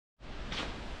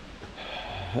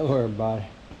Hello everybody,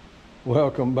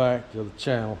 welcome back to the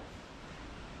channel.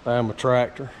 I'm a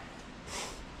tractor.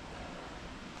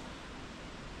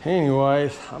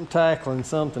 Anyways, I'm tackling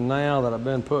something now that I've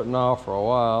been putting off for a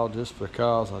while just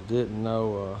because I didn't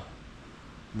know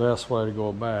the best way to go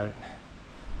about it.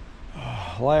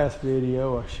 Last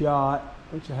video I shot,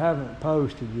 which I haven't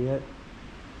posted yet,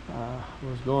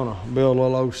 was going to build a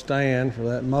little old stand for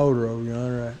that motor over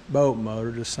yonder, that boat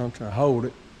motor, just something to hold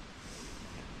it.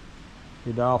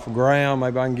 Get it off the ground,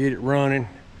 maybe I can get it running.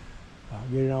 I'll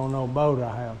get it on no boat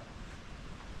I have.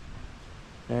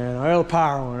 And well, the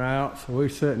power went out, so we're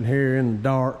sitting here in the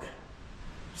dark,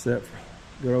 except for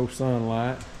good old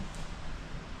sunlight.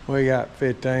 We got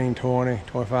 15, 20,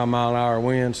 25 mile an hour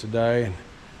winds today, and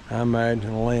I imagine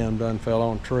a limb done fell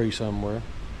on a tree somewhere.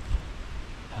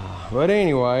 But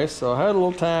anyway, so I had a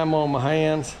little time on my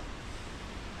hands,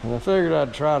 and I figured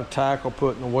I'd try to tackle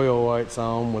putting the wheel weights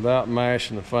on without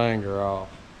mashing the finger off.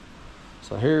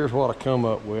 So here's what I come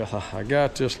up with. I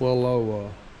got this little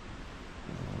old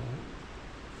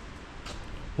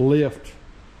lift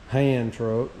hand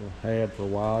truck I had for a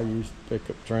while. I used to pick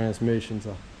up transmissions.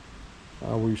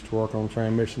 I used to work on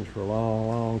transmissions for a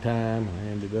long time. I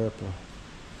ended up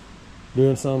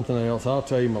doing something else. I'll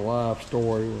tell you my life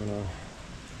story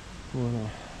when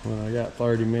I got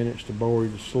 30 minutes to bore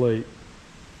you to sleep.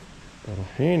 But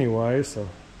anyway, so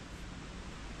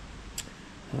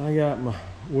I got my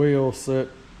wheels set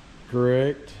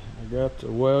correct. I got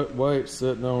the weight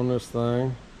sitting on this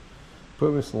thing.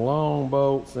 Put me some long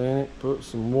bolts in it, put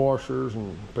some washers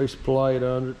and a piece of plate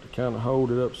under it to kind of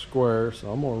hold it up square.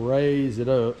 So I'm gonna raise it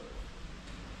up,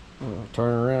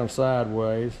 turn around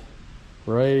sideways,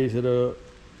 raise it up,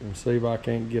 and see if I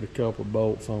can't get a couple of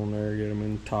bolts on there, get them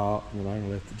in the top, and then I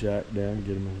can lift the jack down and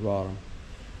get them in the bottom.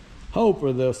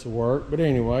 Hopefully this will work, but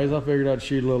anyways, I figured I'd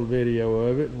shoot a little video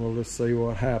of it and we'll just see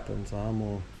what happens.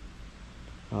 I'll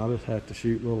just have to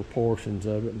shoot little portions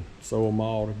of it and sew them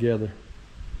all together.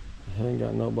 I ain't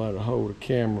got nobody to hold a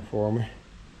camera for me.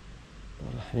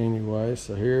 But anyway,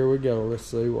 so here we go. Let's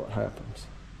see what happens.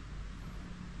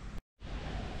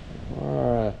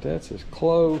 Alright, that's as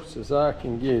close as I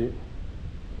can get it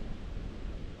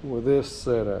with this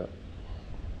setup.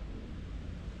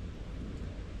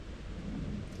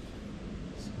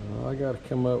 I got to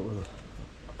come up with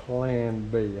a plan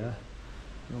B.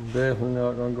 I'm definitely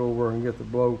not going to go over and get the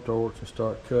blowtorch and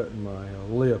start cutting my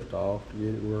lift off to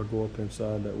get it where I go up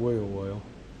inside that wheel well.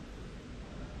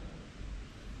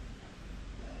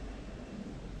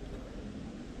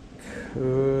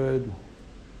 Could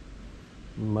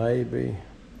maybe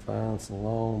find some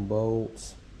long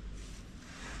bolts.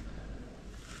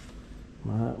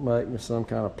 Might make me some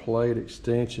kind of plate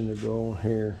extension to go on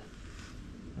here.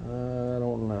 I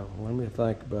don't know. Let me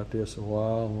think about this a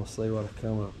while and we'll see what I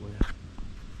come up with.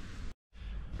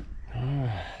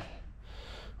 Alright.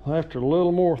 Well, after a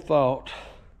little more thought,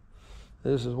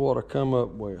 this is what I come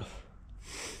up with.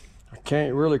 I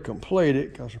can't really complete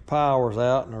it because the power's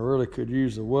out and I really could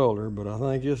use the welder, but I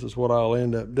think this is what I'll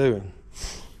end up doing.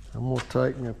 I'm going to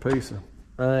take me a piece of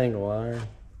angle iron,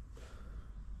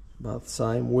 about the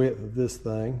same width of this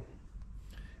thing,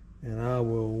 and I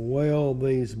will weld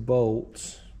these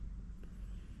bolts.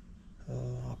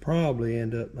 I'll probably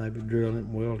end up maybe drilling it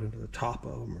and welding to the top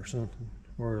of them or something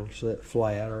where it'll sit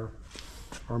flat, or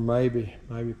maybe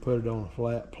put it on a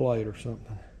flat plate or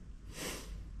something.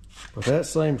 But that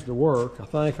seems to work. I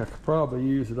think I could probably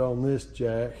use it on this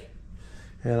jack,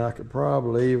 and I could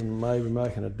probably even maybe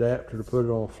make an adapter to put it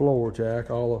on a floor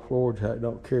jack, although a floor jack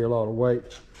don't carry a lot of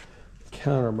weight to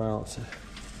counterbalance it.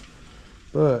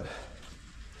 But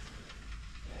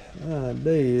the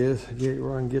idea is get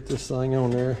where I can get this thing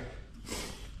on there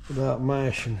without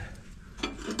mashing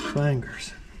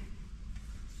fingers.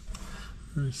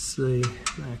 Let's see,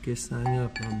 back this thing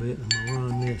up a bit. I'm gonna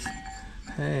run this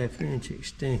 1/2 inch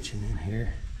extension in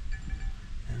here,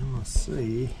 and I'm gonna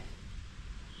see.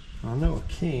 I know I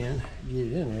can get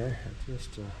it in there. I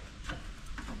just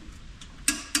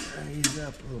raise it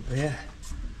up a little bit.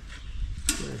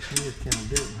 So I can kind of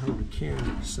do it and hold the camera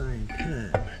at the same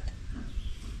time.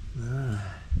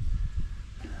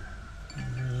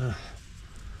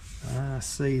 I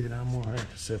see that I'm going to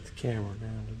have to set the camera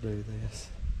down to do this.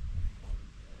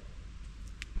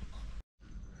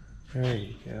 There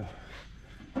you go.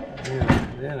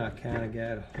 Then I kind of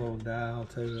got a little dial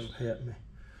too that'll help me.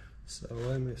 So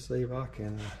let me see if I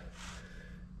can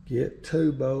get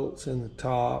 2 bolts in the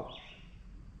top,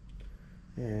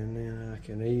 and then I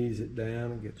can ease it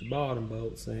down and get the bottom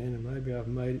bolts in, and maybe I've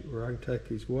made it where I can take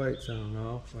these weights on and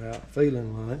off without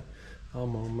feeling like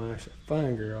I'm gonna mash a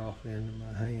finger off into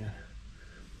my hand.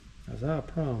 As I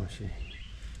promise you,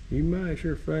 You mash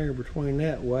your finger between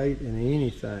that weight and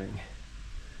anything,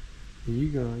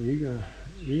 you're gonna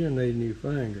need a new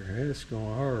finger. It's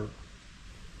gonna hurt.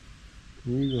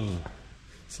 You're gonna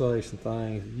say some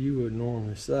things that you wouldn't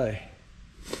normally say.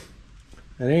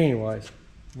 And anyways,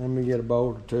 let me get a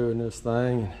bolt or two in this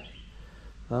thing,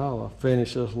 and I'll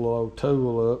finish this little old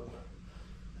tool up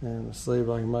and see if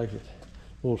I can make it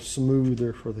a little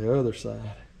smoother for the other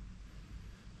side.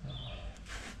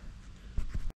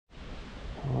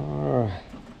 Alright,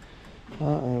 I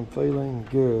am feeling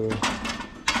good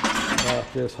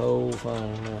about this whole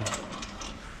thing now.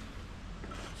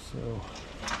 So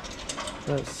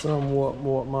that's somewhat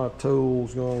what my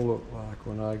tool's gonna look like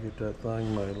when I get that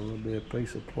thing made. It'll be a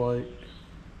piece of plate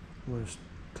with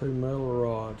 2 metal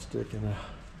rods sticking out.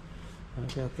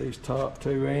 I got these top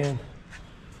 2 in,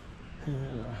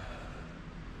 and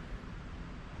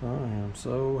I am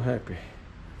so happy.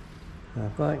 I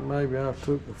think maybe I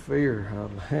took the fear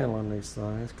out of handling these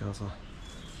things, because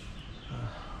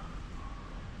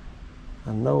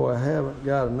I know I haven't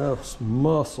got enough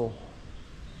muscle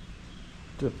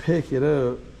to pick it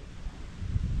up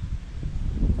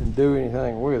and do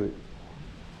anything with it.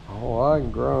 Oh, I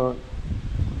can grunt,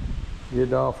 get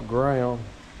it off the ground.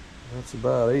 That's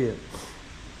about it.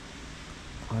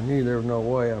 I knew there was no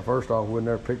way. First off, we'd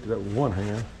never picked it up with one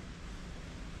hand.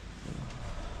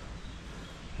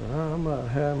 I might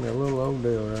have me a little old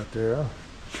deal right there.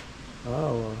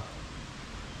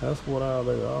 That's what I'll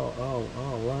do.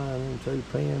 I'll line them 2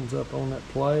 pins up on that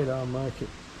plate. I'll make it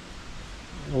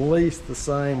at least the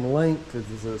same length as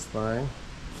this thing,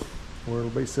 where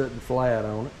it'll be sitting flat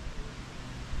on it.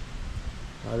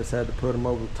 I just had to put them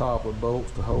over the top of the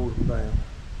bolts to hold them down.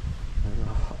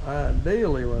 And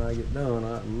ideally, when I get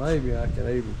done, maybe I can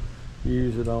even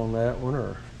use it on that one,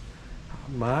 or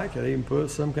I could even put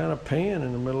some kind of pin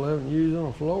in the middle of it and use it on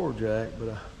a floor jack. But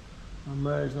I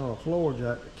imagine on a floor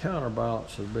jack, the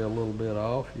counterbalance would be a little bit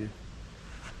off. You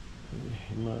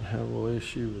might have a little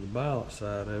issue with the balance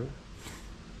side of it.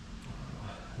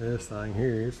 This thing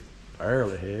here is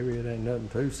fairly heavy. It ain't nothing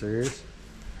too serious.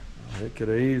 It could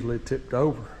have easily tipped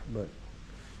over, but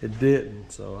it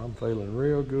didn't. So I'm feeling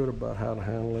real good about how to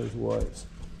handle these weights.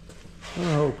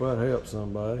 I hope that helps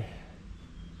somebody.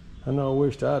 I know I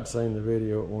wished I'd seen the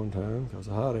video at one time, because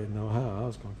I didn't know how I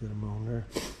was going to get them on there.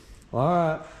 All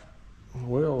right,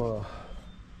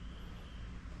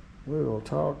 we'll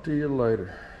talk to you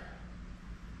later.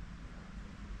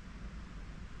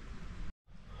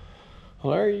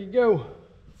 Well, there you go.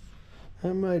 I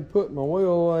made putting my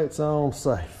wheel weights on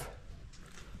safe.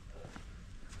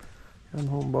 Got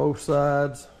them on both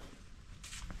sides.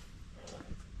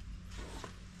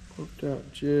 Worked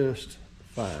out just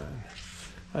fine.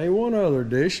 Hey, one other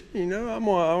addition, I'm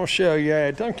gonna show you.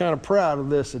 I'm kind of proud of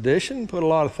this addition. Put a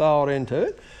lot of thought into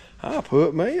it. I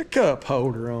put me a cup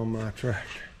holder on my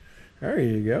tractor. There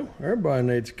you go. Everybody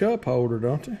needs a cup holder,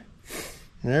 don't they?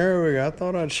 There we go. I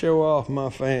thought I'd show off my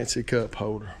fancy cup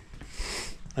holder.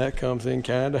 That comes in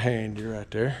kind of handy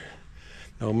right there.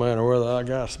 No matter whether I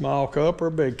got a small cup or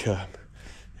a big cup,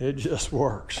 it just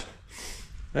works.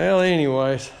 Well,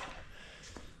 anyways,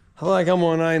 I think I'm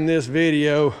gonna name this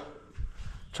video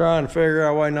trying to figure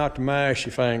out a way not to mash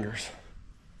your fingers.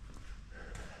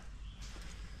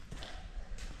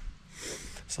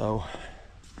 So,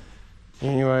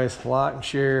 anyways, like and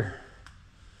share.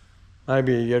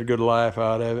 Maybe you get a good laugh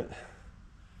out of it.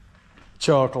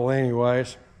 Chuckle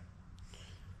anyways.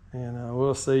 And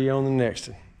we'll see you on the next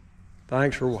one.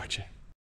 Thanks for watching.